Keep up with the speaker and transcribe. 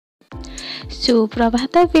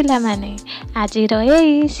सुप्रभात पिला माने आज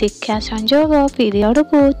शिक्षा संजोग पीरियड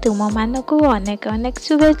को तुम मानक अनेक अनेक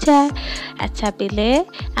शुभेच्छा। अच्छा पिले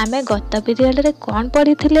आमे गत पीरियड रे कौन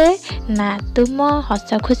पढ़ी ना तुम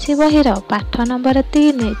हस खुशी बहिर पाठ नंबर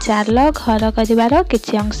 3 चाल घर कर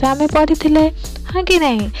किसी अंश आमे पढ़ी हाँ कि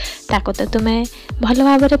नहीं ताको तो तुम्हें भल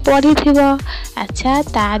भाव पढ़ी थी। अच्छा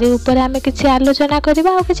तारी ऊपर आमे किसी आलोचना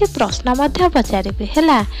करवा और किसी प्रश्न मध्य पचारि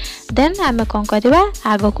है देन आमे कौन करवा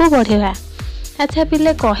आग को बढ़िया। अच्छा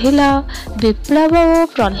पिले कहल विप्लव और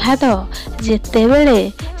प्रहलाद जिते बेले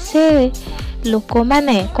से लोक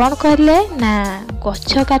मैंने कौन कहले ना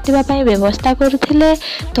गछ काटिबा व्यवस्था करुथिले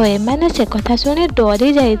तो एमाने से कथा शुणी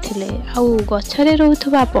डरी जाइथिले आउ गछरे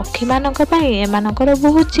रहउथबा पक्षी मानक पई एमानकर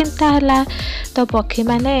बहुत चिंता हला। तो पक्षी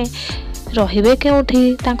माने रहिबे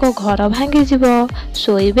केउठी तांको घर भांगी जीव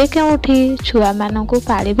शोइबे केउठी छुआ मानकु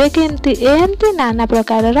पालिबे केमती एमती नाना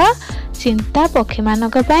प्रकारर चिंता पक्षी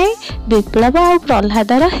मानक पई विप्लव और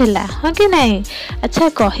प्रहलादर हैला हाँ कि नहीं। अच्छा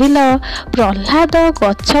कहल प्रहलाद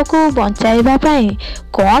गछ को बचाइबा पई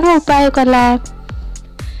कौन उपाय कला।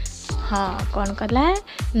 हाँ कौन कला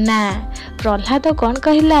ना प्रहलाद कौन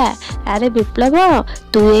कहला अरे विप्लव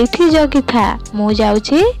तू एठी जगी था मु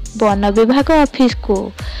जाउची वन विभाग ऑफिस को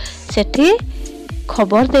सेठी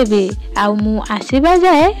खबर देवी आउ मु आसीबा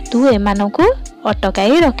जाए तू एमानकु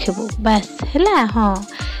अटकाई रखिबू बस हैला। हाँ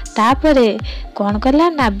तापरे कौन कला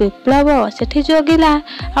ना विप्लव सेठी जगिला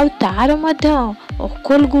आउ तार मध्य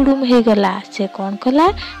अकोल गुडुम हो गला। से कौन कला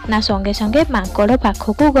ना संगे संगे मांकड़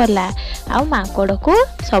पाखक गला आउ मांकड़ को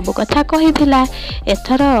सब कथा कहिथिला।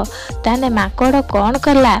 एथर ताने मांकड़ कौन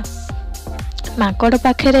कला मांकड़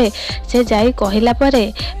पाखरे से जाई कहला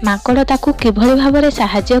परे मांकड़ ताकू किभली भाबरे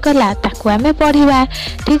सहाय्य कला ताकू आमे पढ़िबा।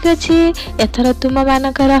 ठीक अछि एथर तुम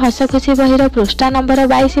मानकर हस खुशी बहिर पृष्ठा नंबर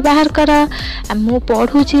 22 बाहर कर मु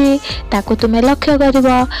पढ़ुची ताकू तुमे लक्ष्य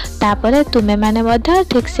करिवो तापरे तुमे माने मध्य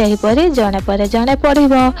ठीक सही परी जणे परे जणे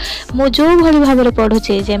पढ़िवो। मु जो भली भाबरे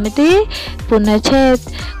पढ़ुची जेमिति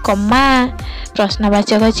पूर्णच्छेद कम्मा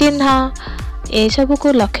प्रश्नवाचक चिन्ह ए सब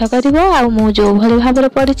को लक्ष्य करिवो आ मु जो भली भाबरे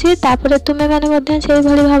पढ़िछि तापरे तुमे माने मध्य सेही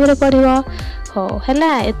भली भाबरे पढ़िवो। हो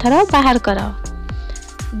हैला एथर बाहर कर।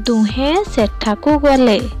 दुहे सेठाकू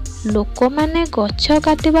गले लोक माने गछ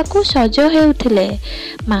काटिबा को सज हेउथिले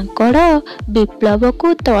मांकड़ विप्लव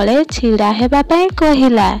को तळे छिड़ा हेबा पई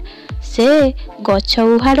कहिला। से गछ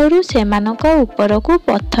उहाड़ू से ऊपर को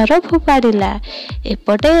पत्थर फोपाड़ा।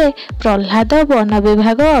 एपटे प्रहलाद वन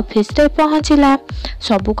विभाग ऑफिस रे पहुँचला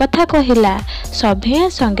सबु कथा कहला सभे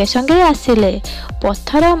संगे संगे आसिले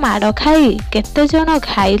पत्थर माड़ खाई केते जन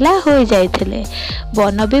घाइला हो जाइथिले।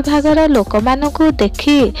 वन विभागर लोक मानकु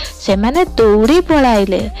देखी से माने दौड़ी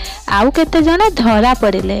पळाइले आउ केते जन धरा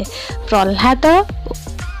पड़िले। प्रहलाद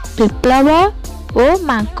विप्लव ओ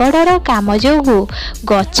मांकड़र काम जोगु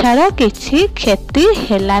गछर किछि क्षति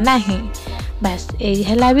हेला नाही बस यही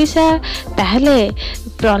है विषय। ताहले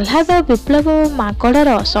प्रहलाद विप्लव मांकड़र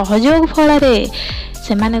सहयोग फल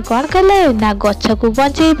से माने कौन कले ना गछ को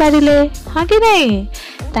बंचई पारिले हाँ कि नहीं।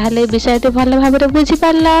 ताहले विषय भल भाव बुझी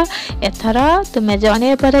पारल। एथर तुमे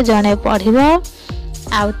जणे पर जणे पढ़िब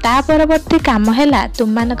आउ ता परवर्ती काम हैला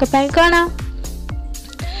तुम मानक पई कौन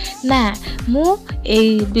ना मु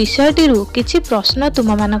एई विषयटी किछि प्रश्न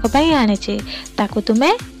तुम मानक पई आनिछि ताकू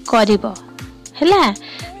तुमे करिवो हैला।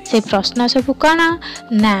 से प्रश्न सब कौन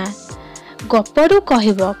ना गपरु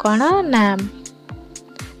कहब कौन ना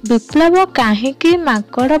विप्लव काहेकि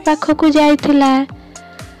मांकड़ पाखकु जाइथिला।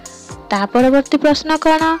 ता परवर्ती प्रश्न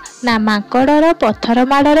कौन ना मांकड़र पत्थर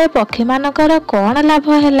माड़े पक्षी मानकर कौन लाभ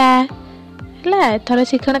हैला। एथर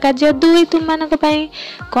शिक्षण कार्य 2 तुम मानक पई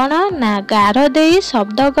कौन ना गार देई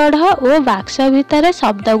शब्द गढ़ और बाक्स भितर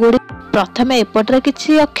शब्द गुड़ी प्रथमे एपटरे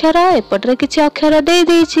किछि अक्षर एपटरे किछि अक्षर दे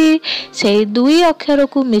देछि सेई 2 अक्षर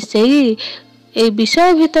को मिसेई ए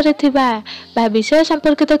विषय भितर थिबा बा विषय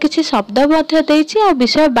संपर्कित किछि शब्द मध्य देछि और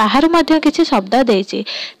विषय बाहर मध्य किछि शब्द देछि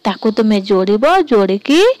ताकू तुमे जोड़िबो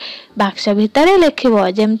जोड़िकी बाक्स भितर लिखिबो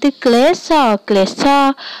जेमति क्लेश क्लेश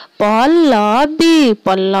पल्लवी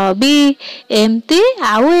पल्लवी एमती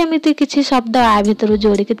आउ एमिति किछि शब्द आ भितर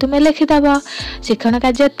जोड़िकी तुमे लिखिदबो। शिक्षण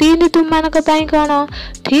कार्य 3 तुम मानक पई कोन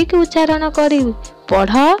ठीक उच्चारण करी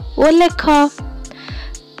पढ़ ओ लेख।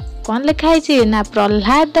 कौन लिखाई ना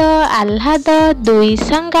प्रहलाद आह्लाद दुई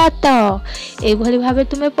संगात ए भली भाबे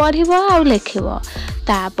तुमे पढ़िबो आउ लिखिबो।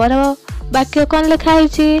 तापर वाक्य कौन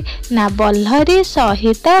लिखाई ना बल्लरी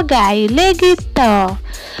सहित गाइले गीत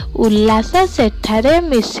उल्लास सेठारे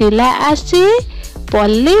मिसिला आसी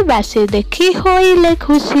पल्ली बासी देखी होइले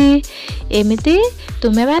खुशी। एमिति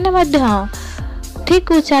तुमे माने मध्य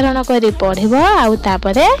ठीक उच्चारण करी पढ़िबो आउ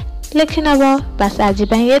तापरे लिखि नब। बस आज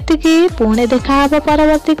एतिकी पुणे देखा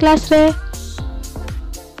परवर्ती क्लास रे।